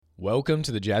Welcome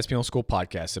to the Jazz Piano School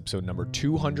Podcast, episode number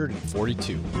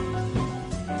 242.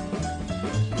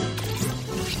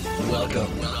 Welcome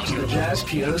to the Jazz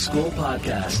Piano School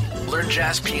Podcast. Learn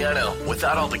jazz piano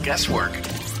without all the guesswork.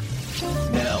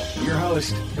 Now, your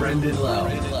host, Brendan Lowe.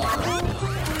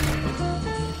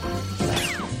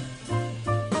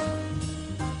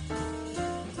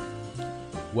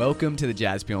 Welcome to the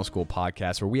Jazz Piano School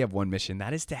Podcast, where we have one mission,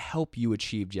 that is to help you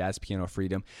achieve jazz piano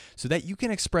freedom so that you can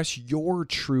express your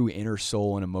true inner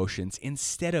soul and emotions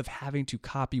instead of having to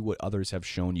copy what others have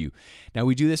shown you. Now,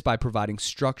 we do this by providing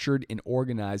structured and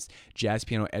organized jazz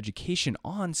piano education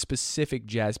on specific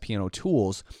jazz piano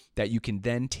tools that you can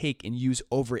then take and use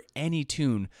over any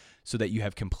tune so that you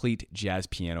have complete jazz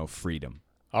piano freedom.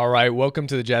 All right, welcome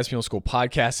to the Jazz Piano School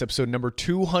Podcast, episode number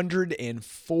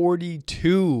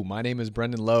 242. My name is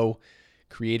Brendan Lowe,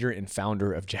 creator and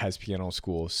founder of Jazz Piano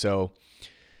School. So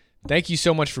thank you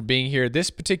so much for being here. This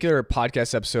particular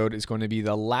podcast episode is going to be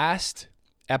the last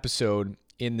episode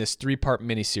in this three-part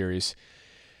mini-series,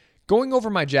 going over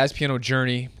my jazz piano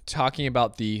journey, talking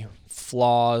about the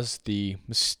flaws, the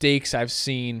mistakes I've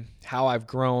seen, how I've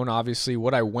grown, obviously,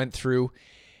 what I went through.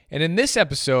 And in this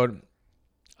episode,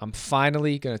 I'm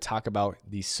finally going to talk about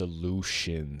the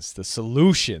solutions, the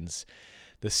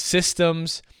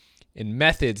systems and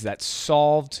methods that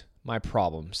solved my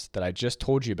problems that I just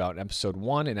told you about in episode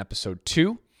 1 and episode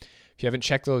 2. If you haven't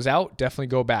checked those out, definitely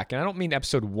go back. And I don't mean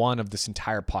episode 1 of this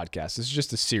entire podcast. This is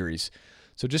just a series.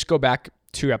 So just go back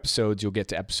 2 episodes. You'll get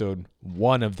to episode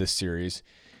 1 of this series.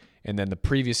 And then the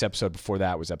previous episode before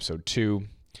that was episode 2.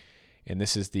 And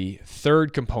this is the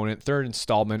third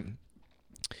installment.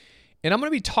 And I'm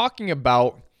going to be talking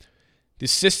about the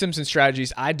systems and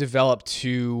strategies I developed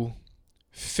to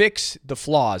fix the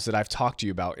flaws that I've talked to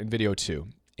you about in video 2.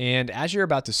 And as you're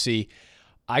about to see,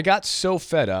 I got so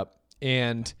fed up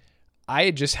and I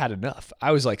had just had enough.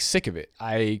 I was like sick of it.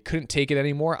 I couldn't take it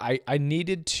anymore. I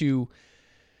needed to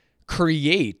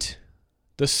create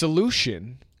the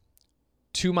solution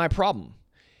to my problem.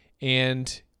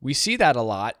 And we see that a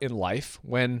lot in life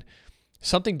when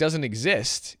something doesn't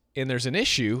exist and there's an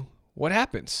issue. What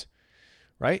happens,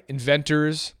 right?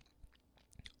 Inventors,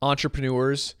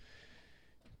 entrepreneurs,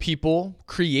 people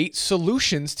create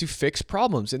solutions to fix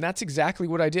problems. And that's exactly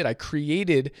what I did. I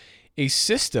created a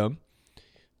system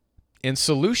and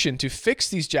solution to fix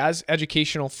these jazz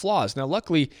educational flaws. Now,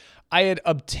 luckily, I had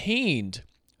obtained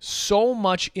so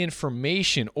much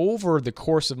information over the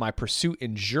course of my pursuit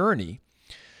and journey,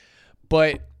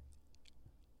 but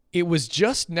it was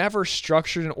just never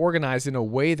structured and organized in a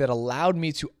way that allowed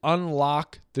me to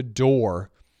unlock the door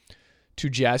to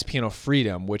jazz piano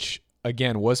freedom, which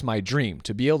again was my dream,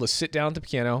 to be able to sit down at the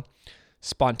piano,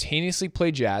 spontaneously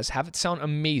play jazz, have it sound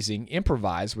amazing,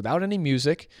 improvise without any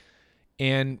music,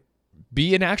 and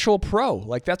be an actual pro.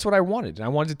 Like that's what I wanted. And I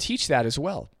wanted to teach that as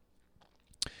well.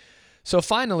 So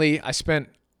finally,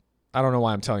 I don't know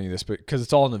why I'm telling you this, but because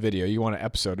it's all in the video. You want an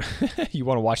episode. You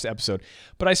want to watch the episode.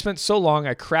 But I spent so long.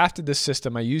 I crafted this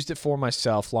system. I used it for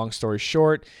myself. Long story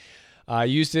short, I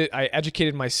used it. I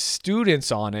educated my students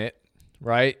on it,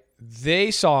 right?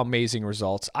 They saw amazing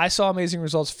results. I saw amazing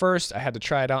results first. I had to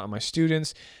try it out on my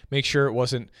students, make sure it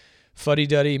wasn't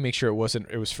fuddy-duddy, make sure it was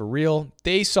for real.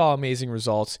 They saw amazing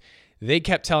results. They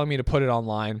kept telling me to put it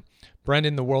online.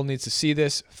 Brendan, the world needs to see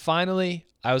this. Finally,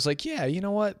 I was like, yeah, you know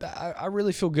what? I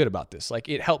really feel good about this. Like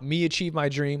it helped me achieve my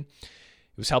dream.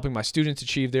 It was helping my students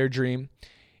achieve their dream.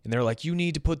 And they're like, you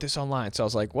need to put this online. So I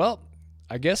was like, well,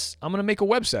 I guess I'm going to make a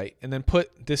website and then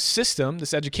put this system,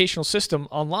 this educational system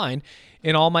online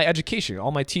in all my education,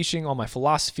 all my teaching, all my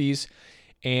philosophies.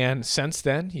 And since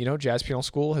then, Jazz Piano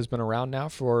School has been around now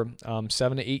for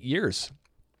 7 to 8 years,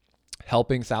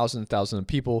 helping thousands and thousands of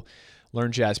people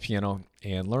learn jazz piano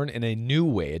and learn in a new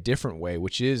way, a different way,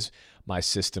 which is my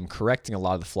system, correcting a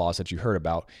lot of the flaws that you heard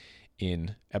about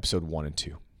in episode 1 and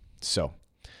 2. So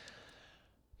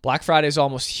Black Friday is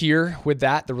almost here. With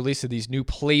that, the release of these new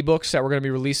playbooks that we're going to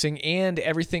be releasing, and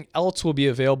everything else will be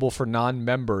available for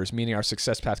non-members, meaning our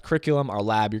Success Path curriculum, our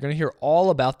lab. You're going to hear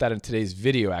all about that in today's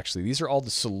video, actually. These are all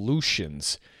the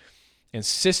solutions and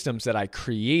systems that I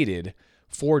created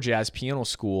for Jazz Piano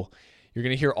School. You're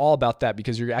going to hear all about that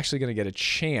because you're actually going to get a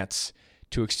chance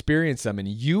to experience them and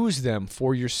use them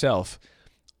for yourself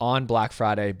on Black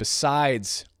Friday,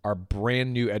 besides our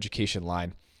brand new education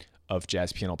line of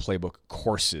Jazz Piano Playbook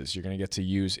courses. You're going to get to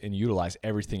use and utilize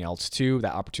everything else too.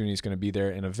 That opportunity is going to be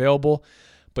there and available.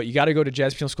 But you got to go to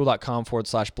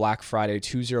jazzpianoschool.com/Black Friday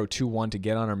 2021 to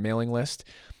get on our mailing list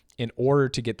in order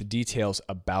to get the details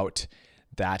about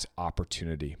that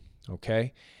opportunity.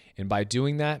 Okay? And by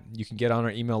doing that, you can get on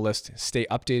our email list, stay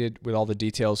updated with all the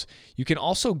details. You can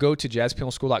also go to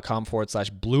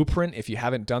jazzpianoschool.com/blueprint if you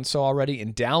haven't done so already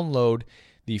and download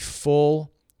the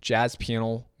full Jazz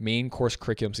Piano main course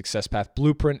curriculum success path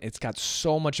blueprint. It's got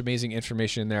so much amazing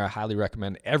information in there. I highly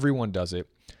recommend everyone does it.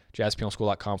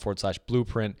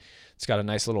 jazzpianoschool.com/blueprint. It's got a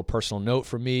nice little personal note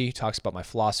for me, talks about my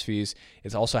philosophies.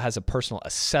 It also has a personal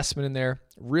assessment in there.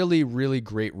 Really, really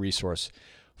great resource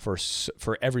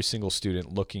for every single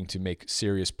student looking to make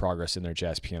serious progress in their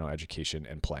jazz piano education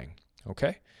and playing.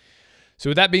 Okay?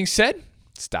 So with that being said,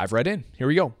 let's dive right in. Here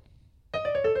we go.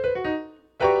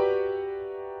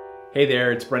 Hey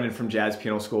there, it's Brendan from Jazz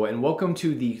Piano School, and welcome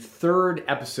to the third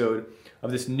episode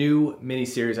of this new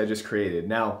mini-series I just created.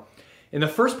 Now, in the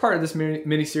first part of this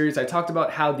mini-series, I talked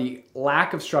about how the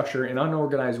lack of structure and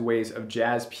unorganized ways of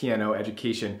jazz piano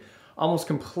education almost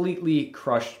completely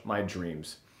crushed my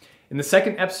dreams. In the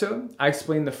second episode, I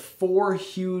explained the 4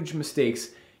 huge mistakes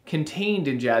contained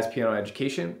in jazz piano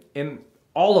education, and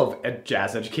all of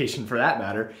jazz education for that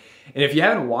matter. And if you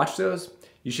haven't watched those,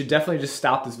 you should definitely just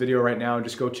stop this video right now and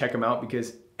just go check them out,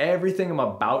 because everything I'm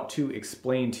about to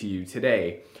explain to you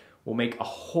today will make a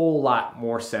whole lot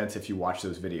more sense if you watch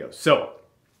those videos. So,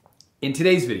 in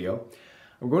today's video,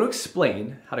 I'm going to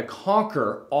explain how to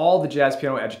conquer all the jazz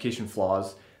piano education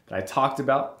flaws that I talked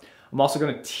about. I'm also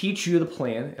going to teach you the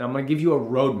plan, and I'm going to give you a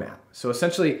roadmap. So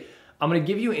essentially, I'm going to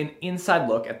give you an inside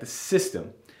look at the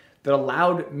system that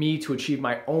allowed me to achieve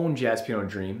my own jazz piano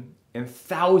dream and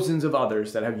thousands of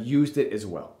others that have used it as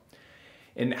well.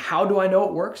 And how do I know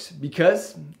it works?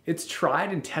 Because it's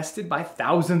tried and tested by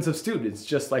thousands of students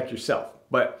just like yourself.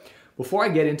 But before I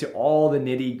get into all the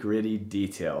nitty-gritty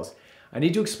details, I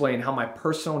need to explain how my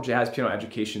personal jazz piano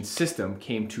education system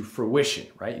came to fruition,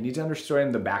 right? You need to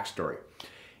understand the backstory.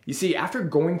 You see, after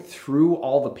going through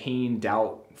all the pain,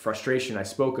 doubt, frustration I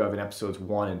spoke of in episodes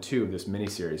 1 and 2 of this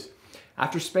mini-series,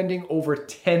 after spending over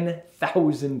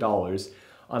 $10,000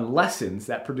 on lessons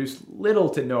that produced little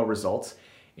to no results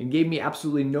and gave me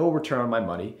absolutely no return on my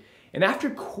money, and after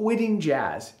quitting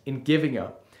jazz and giving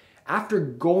up, after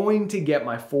going to get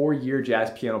my 4-year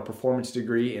jazz piano performance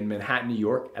degree in Manhattan, New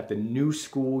York at the New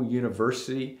School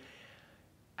University,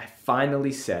 I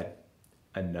finally said,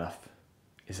 enough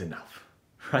is enough,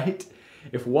 right?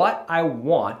 If what I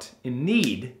want and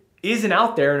need isn't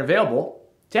out there and available,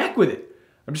 to heck with it.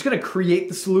 I'm just gonna create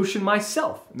the solution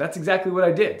myself. And that's exactly what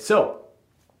I did. So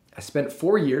I spent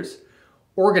 4 years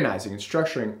organizing and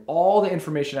structuring all the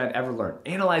information I'd ever learned,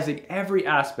 analyzing every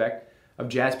aspect of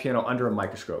jazz piano under a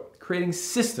microscope, creating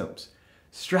systems,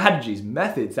 strategies,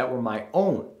 methods that were my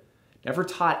own, never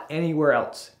taught anywhere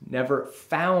else, never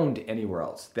found anywhere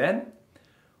else. Then,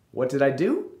 what did I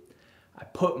do? I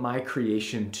put my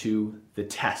creation to the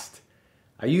test.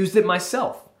 I used it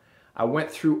myself. I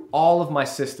went through all of my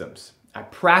systems. I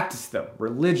practiced them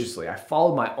religiously. I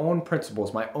followed my own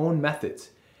principles, my own methods.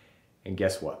 And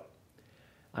guess what?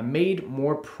 I made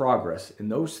more progress in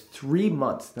those 3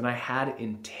 months than I had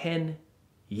in 10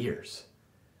 years.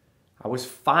 I was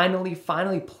finally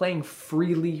playing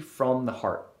freely from the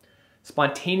heart,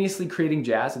 spontaneously creating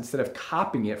jazz instead of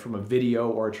copying it from a video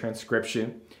or a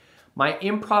transcription. My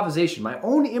improvisation, my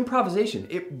own improvisation,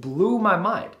 it blew my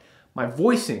mind. My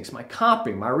voicings, my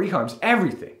comping, my reharms,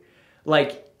 everything.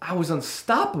 Like, I was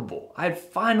unstoppable. I had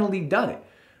finally done it,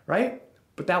 right?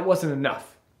 But that wasn't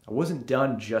enough. I wasn't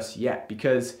done just yet,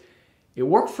 because it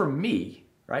worked for me,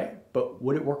 right? But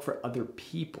would it work for other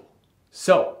people?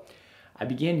 So I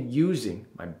began using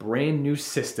my brand new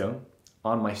system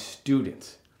on my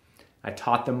students. I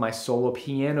taught them my solo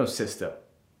piano system.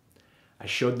 I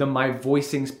showed them my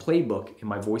voicings playbook and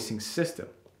my voicing system.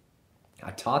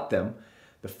 I taught them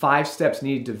the 5 steps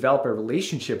needed to develop a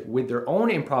relationship with their own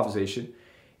improvisation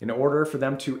in order for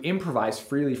them to improvise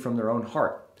freely from their own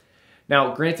heart.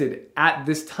 Now, granted, at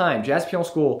this time, Jazz Piano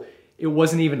School, it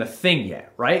wasn't even a thing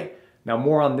yet, right? Now,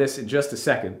 more on this in just a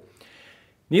second.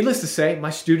 Needless to say, my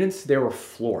students, they were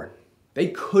floored. They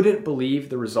couldn't believe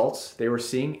the results they were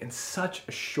seeing in such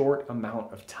a short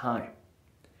amount of time.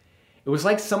 It was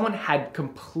like someone had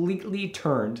completely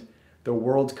turned the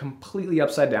world completely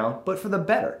upside down, but for the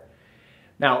better.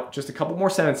 Now, just a couple more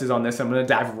sentences on this. I'm going to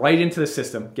dive right into the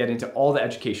system, get into all the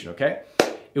education, okay?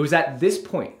 It was at this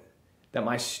point that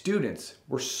my students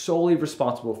were solely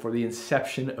responsible for the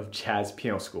inception of Jazz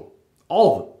Piano School.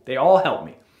 All of them. They all helped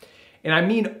me. And I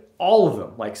mean all of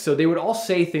them. So they would all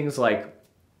say things like,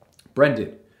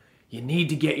 Brendan, you need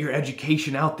to get your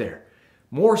education out there.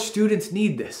 More students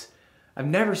need this. I've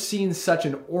never seen such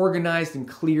an organized and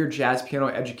clear jazz piano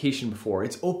education before.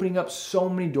 It's opening up so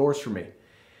many doors for me.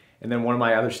 And then one of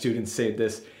my other students said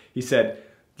this. He said,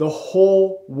 The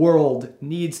whole world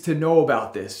needs to know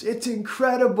about this. It's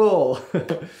incredible.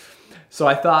 So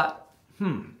I thought,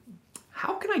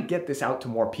 how can I get this out to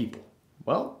more people?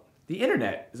 Well, the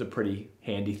internet is a pretty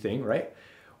handy thing, right?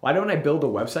 Why don't I build a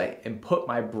website and put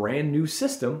my brand new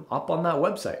system up on that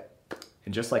website?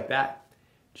 And just like that,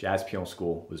 Jazz Piano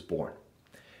School was born.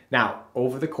 Now,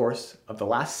 over the course of the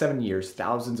last 7 years,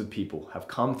 thousands of people have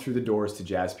come through the doors to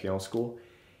Jazz Piano School,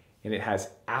 and it has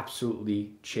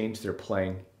absolutely changed their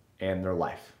playing and their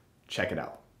life. Check it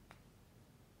out.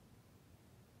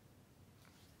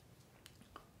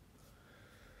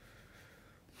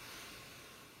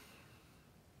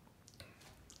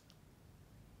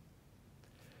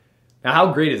 Now,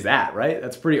 how great is that, right?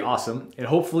 That's pretty awesome, and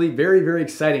hopefully very, very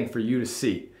exciting for you to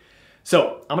see.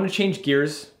 So I'm gonna change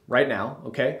gears right now,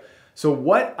 okay? So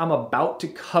what I'm about to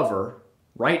cover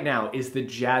right now is the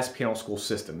Jazz Piano School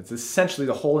system. It's essentially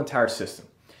the whole entire system.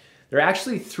 There are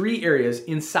actually 3 areas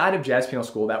inside of Jazz Piano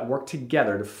School that work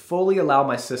together to fully allow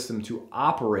my system to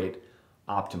operate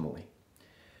optimally.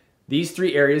 These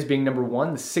 3 areas being number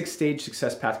 1, the 6-stage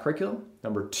success path curriculum,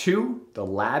 number 2, the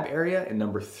lab area, and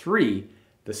number 3,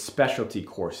 the specialty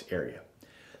course area.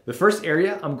 The first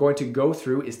area I'm going to go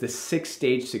through is the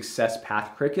 6-stage success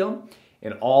path curriculum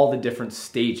and all the different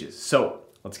stages. So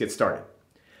let's get started.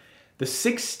 The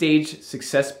 6-stage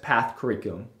success path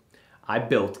curriculum I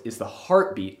built is the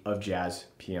heartbeat of Jazz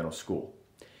Piano School.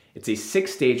 It's a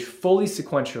 6-stage fully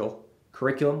sequential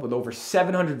curriculum with over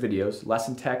 700 videos,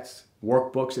 lesson texts,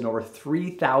 workbooks, and over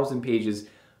 3,000 pages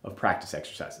of practice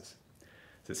exercises.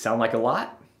 Does it sound like a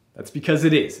lot? That's because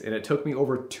it is, and it took me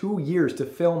over 2 years to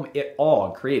film it all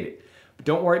and create it. But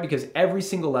don't worry, because every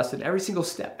single lesson, every single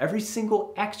step, every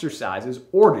single exercise is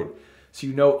ordered so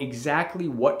you know exactly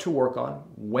what to work on,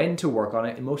 when to work on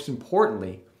it, and most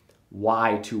importantly,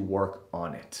 why to work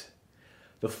on it.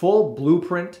 The full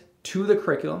blueprint to the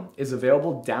curriculum is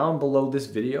available down below this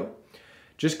video.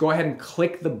 Just go ahead and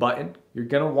click the button. You're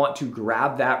gonna want to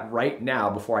grab that right now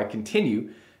before I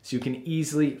continue so you can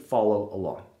easily follow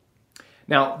along.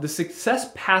 Now, the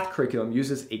Success Path curriculum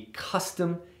uses a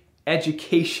custom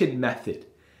education method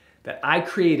that I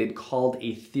created called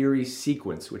a theory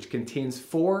sequence, which contains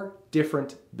 4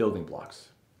 different building blocks.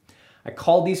 I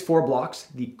call these 4 blocks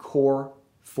the core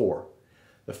 4.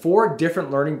 The 4 different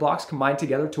learning blocks combine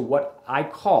together to what I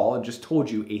call, and just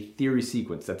told you, a theory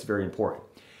sequence. That's very important.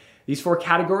 These 4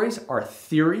 categories are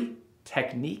theory,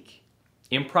 technique,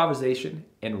 improvisation,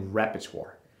 and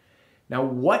repertoire. Now,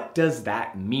 what does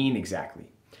that mean exactly?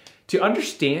 To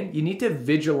understand, you need to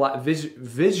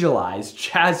visualize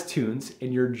jazz tunes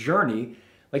in your journey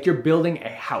like you're building a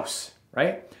house,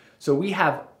 right? So we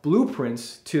have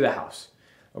blueprints to the house,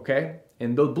 okay?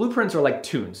 And those blueprints are like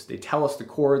tunes. They tell us the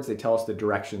chords, they tell us the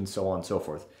directions, so on and so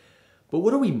forth. But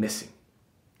what are we missing?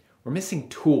 We're missing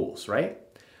tools, right?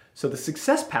 So the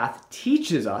Success Path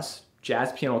teaches us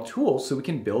jazz piano tools so we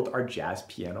can build our jazz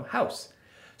piano house.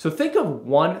 So think of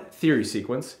one theory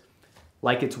sequence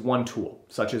like it's one tool,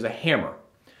 such as a hammer.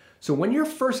 So when you're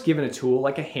first given a tool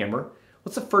like a hammer,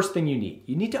 what's the first thing you need?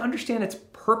 You need to understand its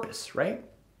purpose, right?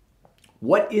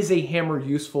 What is a hammer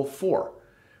useful for,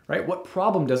 right? What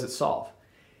problem does it solve?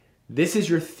 This is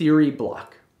your theory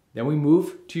block. Then we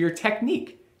move to your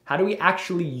technique. How do we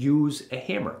actually use a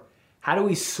hammer? How do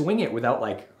we swing it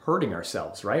without hurting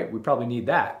ourselves, right? We probably need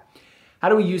that. How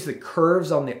do we use the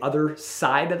curves on the other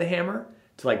side of the hammer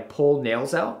to pull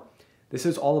nails out? This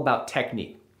is all about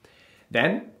technique.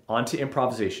 Then on to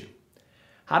improvisation.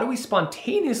 How do we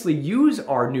spontaneously use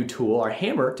our new tool, our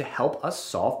hammer, to help us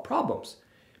solve problems?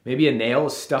 Maybe a nail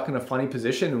is stuck in a funny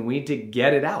position and we need to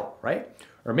get it out, right?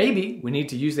 Or maybe we need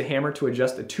to use the hammer to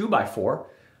adjust a 2x4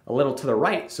 a little to the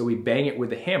right, so we bang it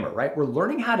with the hammer, right? We're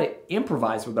learning how to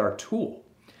improvise with our tool.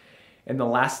 And the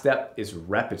last step is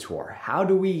repertoire. How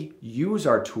do we use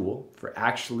our tool for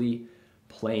actually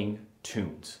playing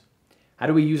tunes? How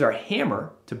do we use our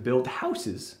hammer to build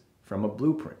houses from a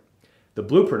blueprint? The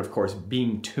blueprint, of course,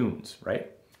 being tunes, right?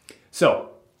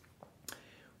 So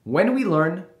when we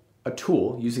learn a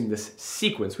tool using this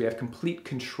sequence, we have complete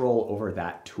control over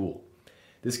that tool.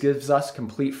 This gives us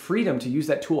complete freedom to use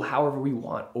that tool however we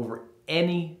want over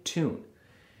any tune,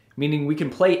 meaning we can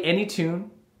play any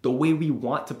tune the way we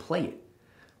want to play it,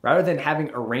 rather than having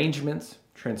arrangements,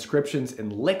 transcriptions,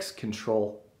 and licks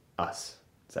control us.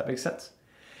 Does that make sense?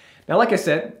 Now, like I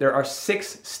said, there are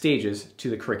 6 stages to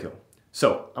the curriculum.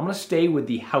 So I'm gonna stay with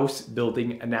the house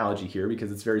building analogy here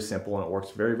because it's very simple and it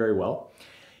works very, very well.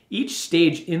 Each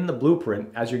stage in the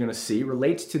blueprint, as you're gonna see,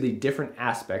 relates to the different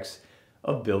aspects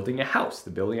of building a house, the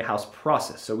building a house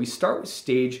process. So we start with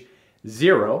stage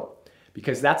 0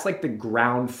 because that's like the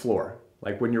ground floor.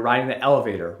 like when you're riding the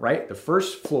elevator, right? The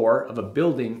first floor of a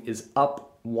building is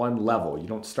up one level. You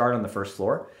don't start on the first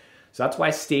floor. So that's why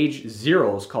stage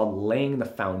 0 is called laying the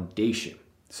foundation.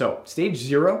 So stage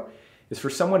 0 is for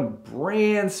someone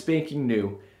brand spanking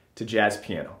new to jazz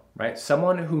piano, right?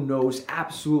 Someone who knows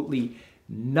absolutely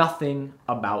nothing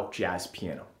about jazz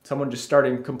piano. Someone just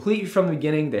starting completely from the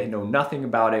beginning, they know nothing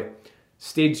about it.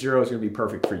 Stage 0 is going to be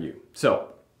perfect for you. So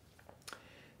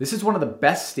this is one of the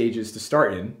best stages to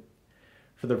start in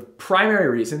for the primary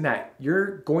reason that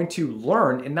you're going to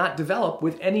learn and not develop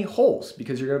with any holes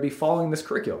because you're going to be following this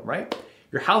curriculum, right?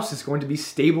 Your house is going to be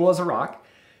stable as a rock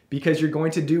because you're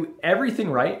going to do everything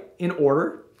right in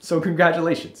order. So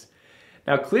congratulations.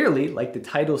 Now clearly, like the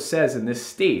title says in this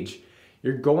stage,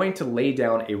 you're going to lay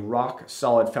down a rock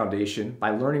solid foundation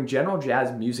by learning general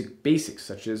jazz music basics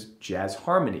such as jazz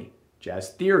harmony,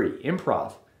 jazz theory,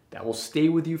 improv, that will stay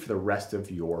with you for the rest of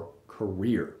your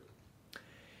career.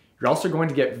 You're also going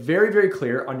to get very, very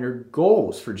clear on your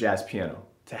goals for jazz piano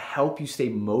to help you stay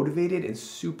motivated and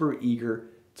super eager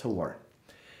to learn.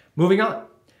 Moving on,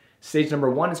 stage number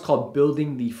 1 is called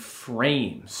building the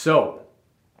frame. So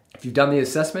if you've done the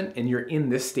assessment and you're in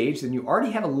this stage, then you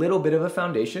already have a little bit of a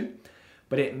foundation,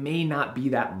 but it may not be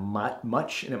that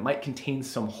much and it might contain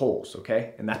some holes,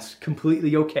 okay? And that's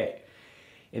completely okay.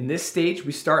 In this stage,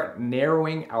 we start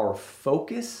narrowing our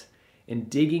focus and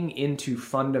digging into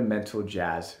fundamental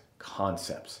jazz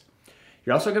concepts.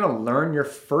 You're also going to learn your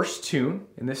first tune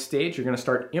in this stage. You're going to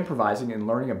start improvising and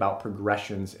learning about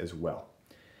progressions as well.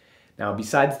 Now,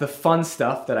 besides the fun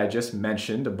stuff that I just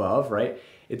mentioned above, right,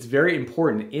 it's very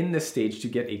important in this stage to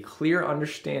get a clear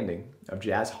understanding of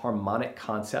jazz harmonic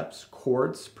concepts,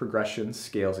 chords, progressions,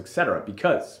 scales, etc.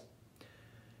 because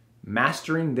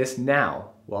mastering this now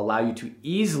will allow you to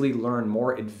easily learn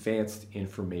more advanced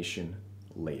information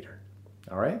later.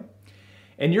 All right?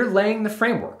 And you're laying the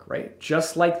framework, right?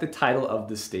 Just like the title of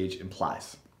this stage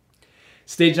implies.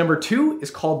 Stage number 2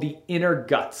 is called the inner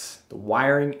guts, the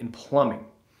wiring and plumbing.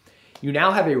 You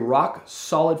now have a rock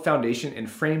solid foundation and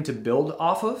frame to build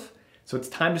off of, so it's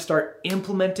time to start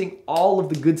implementing all of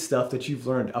the good stuff that you've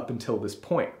learned up until this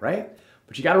point, right?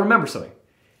 But you got to remember something.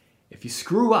 If you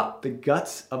screw up the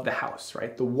guts of the house,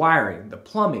 right? The wiring, the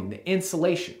plumbing, the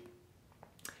insulation,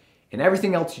 and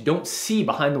everything else you don't see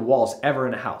behind the walls ever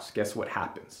in a house, guess what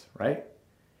happens, right?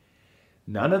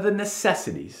 None of the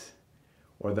necessities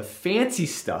or the fancy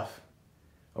stuff,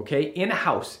 okay, in a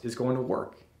house is going to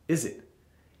work, is it?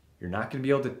 You're not going to be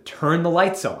able to turn the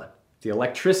lights on. The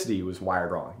electricity was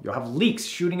wired wrong. You'll have leaks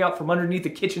shooting out from underneath the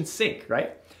kitchen sink,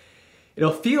 right?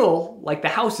 It'll feel like the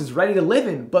house is ready to live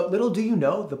in, but little do you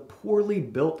know, the poorly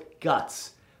built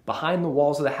guts behind the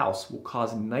walls of the house will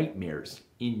cause nightmares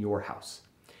in your house.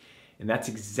 And that's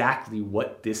exactly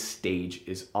what this stage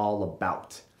is all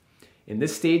about. In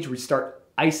this stage, we start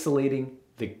isolating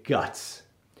the guts.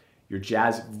 Your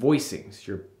jazz voicings,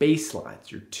 your bass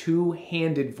lines, your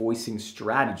two-handed voicing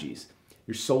strategies,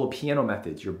 your solo piano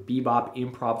methods, your bebop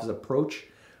improv approach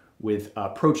with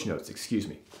approach notes,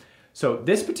 So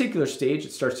this particular stage,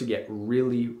 it starts to get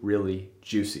really, really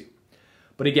juicy.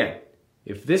 But again,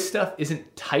 if this stuff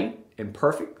isn't tight and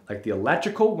perfect, like the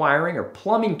electrical wiring or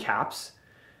plumbing caps,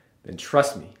 then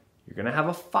trust me, you're gonna have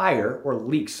a fire or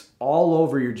leaks all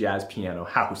over your jazz piano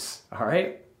house, all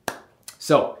right?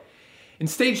 So in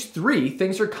stage 3,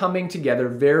 things are coming together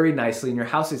very nicely and your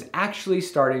house is actually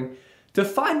starting to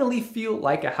finally feel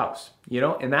like a house,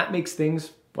 and that makes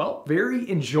things, well, very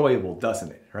enjoyable,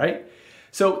 doesn't it, right?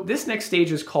 So this next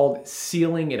stage is called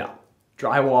sealing it up,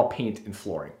 drywall, paint, and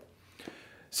flooring.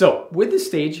 So with this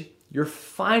stage, you're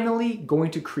finally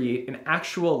going to create an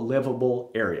actual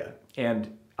livable area.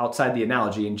 And outside the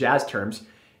analogy, in jazz terms,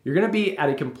 you're going to be at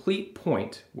a complete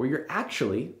point where you're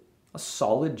actually a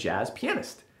solid jazz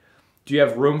pianist. Do you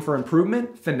have room for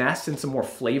improvement, finesse, and some more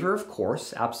flavor? Of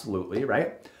course, absolutely,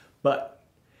 right? But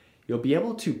you'll be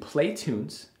able to play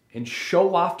tunes and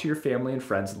show off to your family and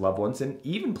friends and loved ones and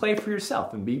even play for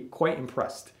yourself and be quite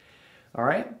impressed, all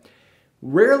right?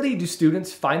 Rarely do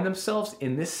students find themselves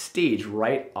in this stage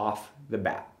right off the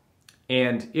bat.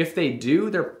 And if they do,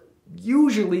 there are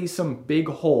usually some big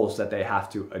holes that they have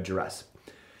to address.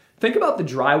 Think about the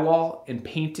drywall and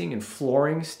painting and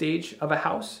flooring stage of a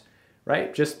house,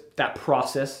 right? Just that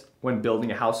process when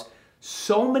building a house.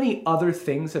 So many other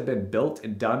things have been built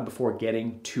and done before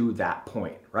getting to that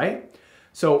point, right?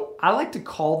 So I like to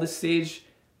call this stage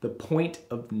the point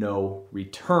of no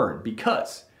return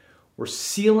because we're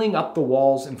sealing up the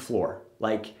walls and floor.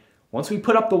 Like once we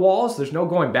put up the walls, there's no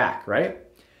going back, right?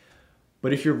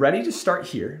 But if you're ready to start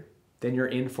here, then you're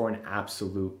in for an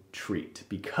absolute treat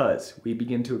because we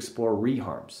begin to explore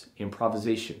reharms,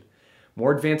 improvisation,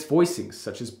 more advanced voicings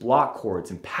such as block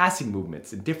chords and passing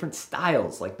movements and different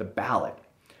styles like the ballad.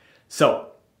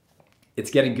 So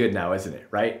it's getting good now, isn't it,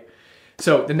 right?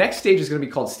 So the next stage is going to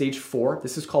be called stage 4.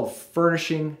 This is called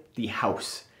furnishing the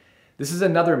house. This is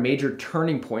another major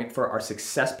turning point for our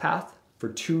success path for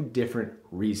 2 different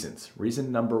reasons.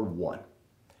 Reason number 1.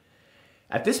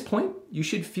 At this point, you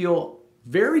should feel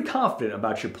very confident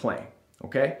about your playing,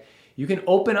 okay? You can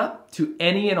open up to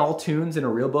any and all tunes in a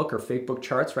real book or fake book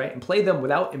charts, right? And play them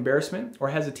without embarrassment or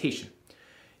hesitation.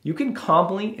 You can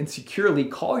calmly and securely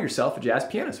call yourself a jazz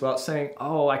pianist without saying,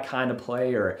 oh, I kind of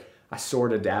play, or I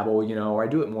sort of dabble, or I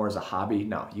do it more as a hobby.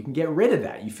 No, you can get rid of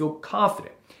that. You feel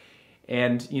confident.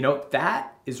 And,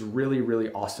 that is really,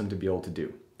 really awesome to be able to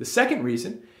do. The second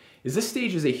reason is this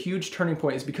stage is a huge turning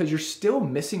point is because you're still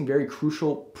missing very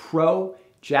crucial pro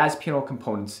jazz piano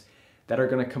components that are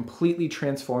going to completely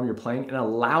transform your playing and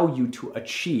allow you to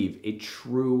achieve a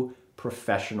true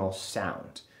professional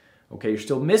sound. Okay, you're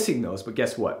still missing those, but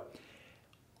guess what?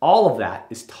 All of that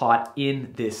is taught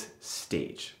in this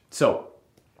stage. So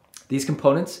these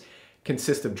components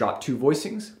consist of drop 2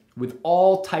 voicings with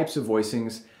all types of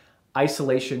voicings,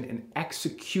 isolation and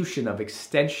execution of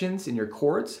extensions in your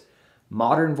chords,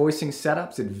 modern voicing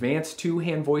setups, advanced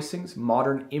 2-hand voicings,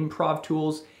 modern improv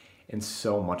tools, and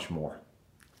so much more.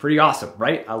 Pretty awesome,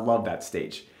 right? I love that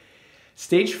stage.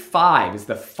 Stage 5 is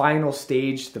the final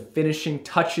stage, the finishing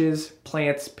touches,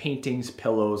 plants, paintings,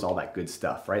 pillows, all that good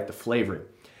stuff, right? The flavoring.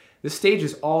 This stage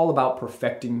is all about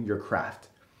perfecting your craft.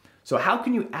 So how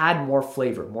can you add more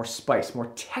flavor, more spice, more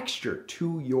texture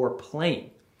to your playing?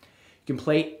 You can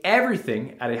play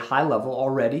everything at a high level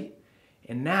already,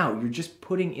 and now you're just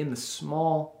putting in the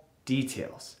small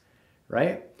details,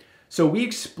 right? So we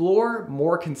explore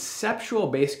more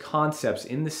conceptual-based concepts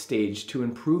in the stage to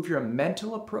improve your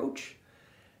mental approach,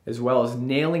 as well as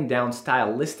nailing down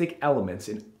stylistic elements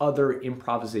and other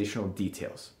improvisational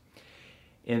details.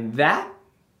 And that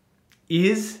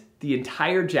is the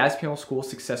entire Jazz Piano School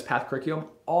Success Path curriculum,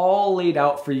 all laid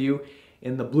out for you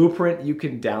in the blueprint you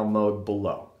can download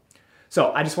below.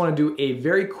 So I just want to do a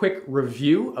very quick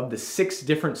review of the 6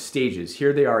 different stages.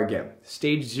 Here they are again.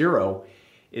 Stage 0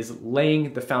 is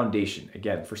laying the foundation.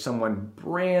 Again, for someone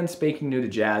brand spanking new to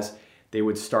jazz, they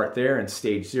would start there in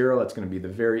stage 0. That's going to be the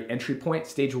very entry point.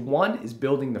 Stage 1 is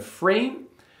building the frame.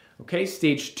 Okay,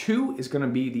 stage 2 is going to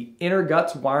be the inner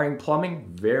guts, wiring,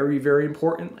 plumbing. Very, very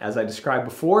important, as I described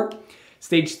before.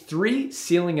 Stage 3,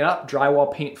 sealing it up,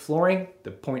 drywall, paint, flooring.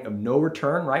 The point of no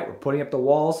return, right? We're putting up the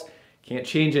walls. Can't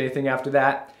change anything after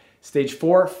that. Stage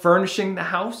 4, furnishing the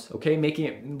house, okay, making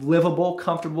it livable,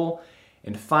 comfortable.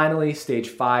 And finally, stage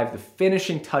 5, the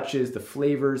finishing touches, the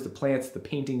flavors, the plants, the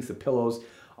paintings, the pillows,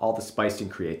 all the spice and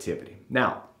creativity.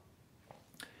 Now,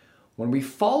 when we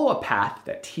follow a path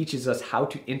that teaches us how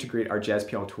to integrate our jazz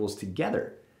piano tools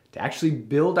together to actually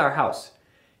build our house,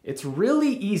 it's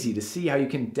really easy to see how you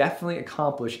can definitely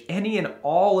accomplish any and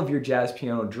all of your jazz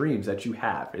piano dreams that you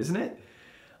have, isn't it?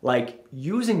 Like,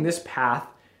 using this path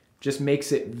just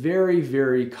makes it very,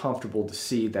 very comfortable to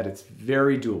see that it's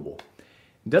very doable.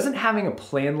 Doesn't having a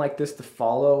plan like this to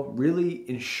follow really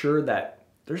ensure that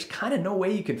there's kind of no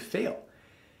way you can fail?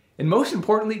 And most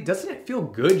importantly, doesn't it feel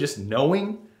good just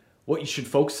knowing what you should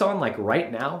focus on, like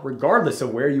right now, regardless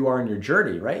of where you are in your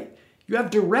journey, right? You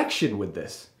have direction with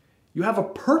this. You have a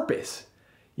purpose,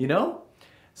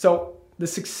 So the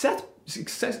success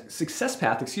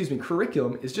path,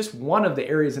 curriculum is just one of the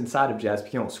areas inside of Jazz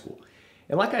Piano School.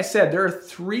 And like I said, there are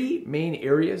 3 main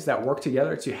areas that work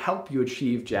together to help you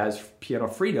achieve jazz piano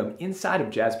freedom inside of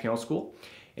Jazz Piano School.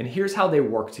 And here's how they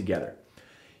work together.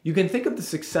 You can think of the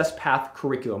Success Path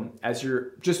curriculum as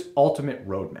your just ultimate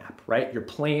roadmap, right? Your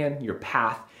plan, your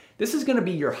path. This is going to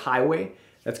be your highway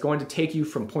that's going to take you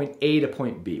from point A to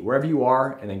point B, wherever you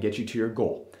are, and then get you to your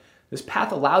goal. This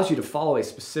path allows you to follow a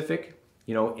specific,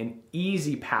 an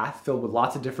easy path filled with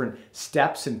lots of different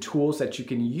steps and tools that you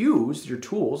can use your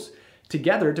tools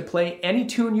together to play any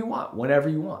tune you want, whenever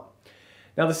you want.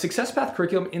 Now, the Success Path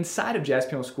curriculum inside of Jazz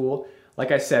Piano School,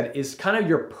 like I said, is kind of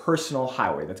your personal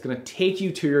highway that's going to take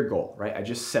you to your goal, right? I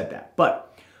just said that.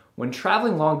 But when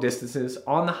traveling long distances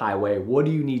on the highway, what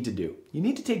do you need to do? You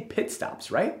need to take pit stops,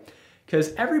 right?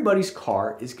 Because everybody's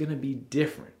car is going to be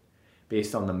different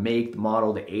based on the make, the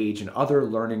model, the age, and other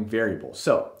learning variables.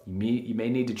 So you may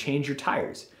need to change your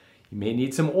tires. You may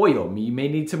need some oil. You may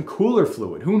need some cooler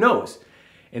fluid. Who knows?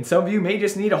 And some of you may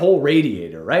just need a whole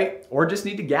radiator, right? Or just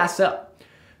need to gas up.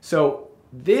 So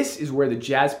this is where the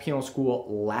Jazz Piano School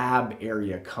lab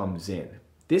area comes in.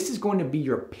 This is going to be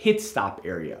your pit stop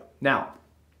area. Now,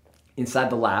 inside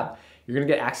the lab, you're going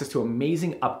to get access to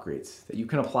amazing upgrades that you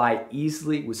can apply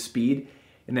easily with speed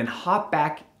and then hop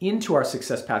back into our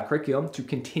Success Path curriculum to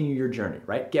continue your journey,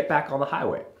 right? Get back on the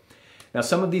highway. Now,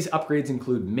 some of these upgrades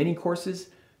include mini courses,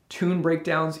 tune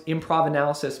breakdowns, improv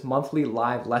analysis, monthly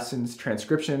live lessons,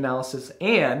 transcription analysis,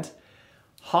 and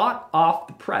hot off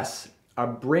the press, a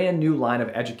brand new line of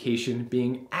education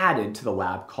being added to the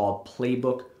lab called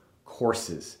Playbook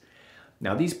Courses.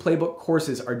 Now, these Playbook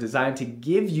courses are designed to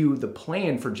give you the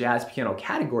plan for jazz piano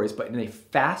categories, but in a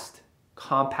fast,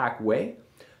 compact way,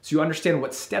 so you understand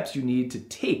what steps you need to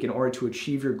take in order to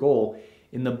achieve your goal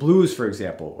in the blues, for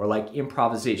example, or like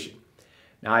improvisation.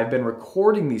 Now, I've been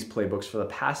recording these playbooks for the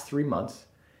past 3 months,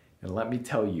 and let me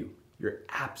tell you, you're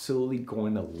absolutely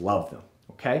going to love them,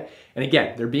 okay? And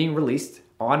again, they're being released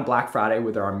on Black Friday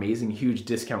with our amazing huge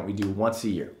discount we do once a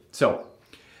year. So,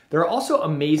 there are also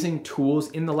amazing tools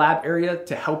in the lab area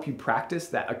to help you practice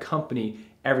that accompany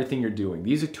everything you're doing.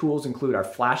 These tools include our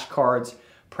flashcards,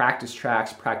 practice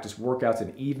tracks, practice workouts,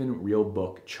 and even real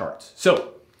book charts.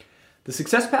 So, the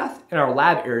Success Path in our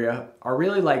lab area are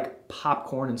really like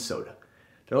popcorn and soda.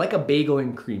 They're like a bagel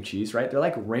and cream cheese, right? They're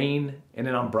like rain and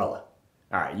an umbrella.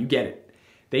 All right, you get it.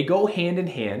 They go hand in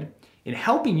hand in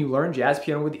helping you learn jazz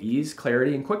piano with ease,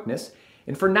 clarity, and quickness.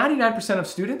 And for 99% of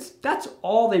students, that's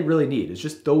all they really need, is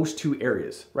just those two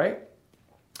areas, right?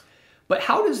 But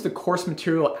how does the course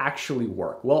material actually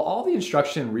work? Well, all the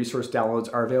instruction and resource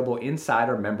downloads are available inside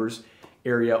our members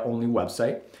area only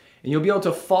website. And you'll be able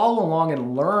to follow along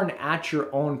and learn at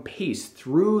your own pace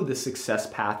through the Success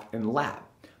Path and Lab.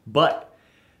 But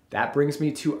that brings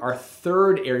me to our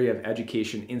third area of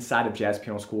education inside of Jazz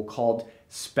Piano School called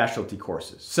specialty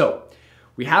courses. So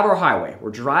we have our highway.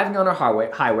 We're driving on our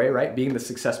highway, right, being the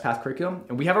Success Path curriculum.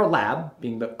 And we have our lab,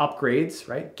 being the upgrades,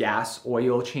 right, gas,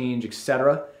 oil change,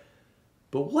 etc.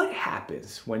 But what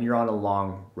happens when you're on a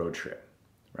long road trip,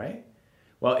 right?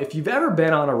 Well, if you've ever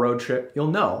been on a road trip, you'll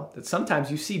know that sometimes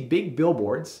you see big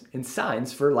billboards and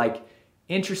signs for like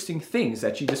interesting things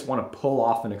that you just want to pull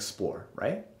off and explore,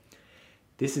 right?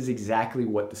 This is exactly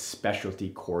what the specialty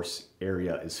course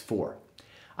area is for.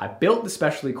 I built the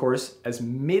specialty course as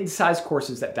mid-sized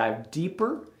courses that dive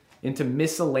deeper into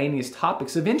miscellaneous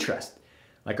topics of interest,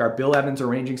 like our Bill Evans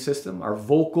arranging system, our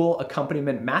vocal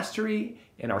accompaniment mastery,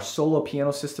 and our solo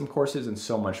piano system courses, and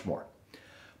so much more.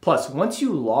 Plus, once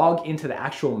you log into the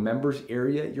actual members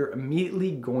area, you're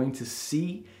immediately going to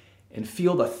see and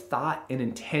feel the thought and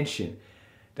intention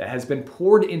that has been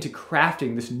poured into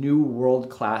crafting this new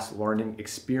world-class learning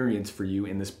experience for you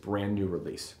in this brand new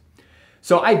release.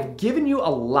 So I've given you a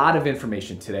lot of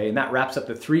information today, and that wraps up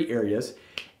the 3 areas,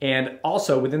 and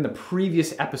also within the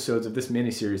previous episodes of this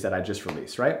mini-series that I just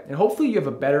released, right? And hopefully you have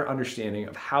a better understanding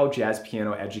of how jazz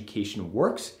piano education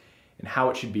works and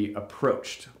how it should be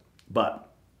approached.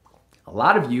 But a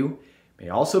lot of you may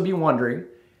also be wondering,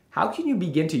 how can you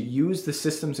begin to use the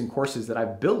systems and courses that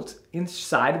I've built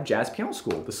inside of Jazz Piano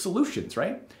School, the solutions,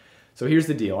 right? So here's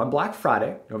the deal. On Black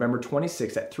Friday, November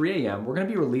 26th at 3 a.m., we're going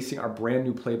to be releasing our brand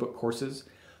new Playbook courses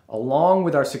along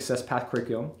with our Success Path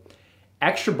curriculum,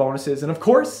 extra bonuses, and of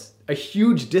course, a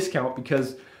huge discount,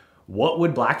 because what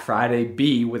would Black Friday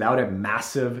be without a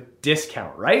massive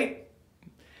discount, right?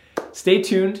 Stay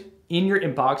tuned in your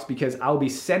inbox, because I'll be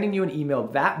sending you an email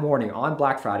that morning on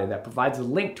Black Friday that provides a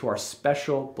link to our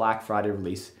special Black Friday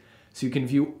release, so you can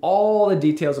view all the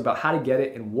details about how to get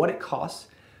it and what it costs,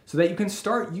 so that you can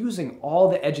start using all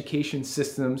the education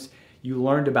systems you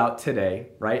learned about today,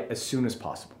 right, as soon as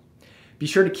possible. Be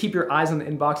sure to keep your eyes on the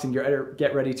inbox and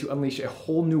get ready to unleash a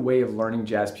whole new way of learning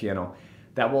jazz piano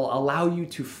that will allow you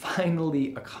to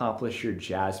finally accomplish your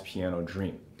jazz piano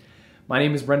dream. My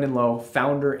name is Brendan Lowe,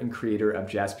 founder and creator of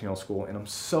Jazz Piano School, and I'm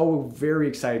so very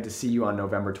excited to see you on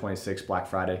November 26th, Black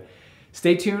Friday.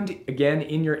 Stay tuned again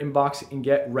in your inbox and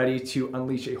get ready to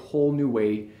unleash a whole new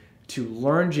way to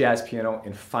learn jazz piano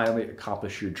and finally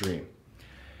accomplish your dream.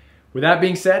 With that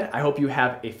being said, I hope you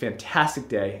have a fantastic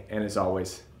day, and as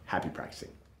always, happy practicing.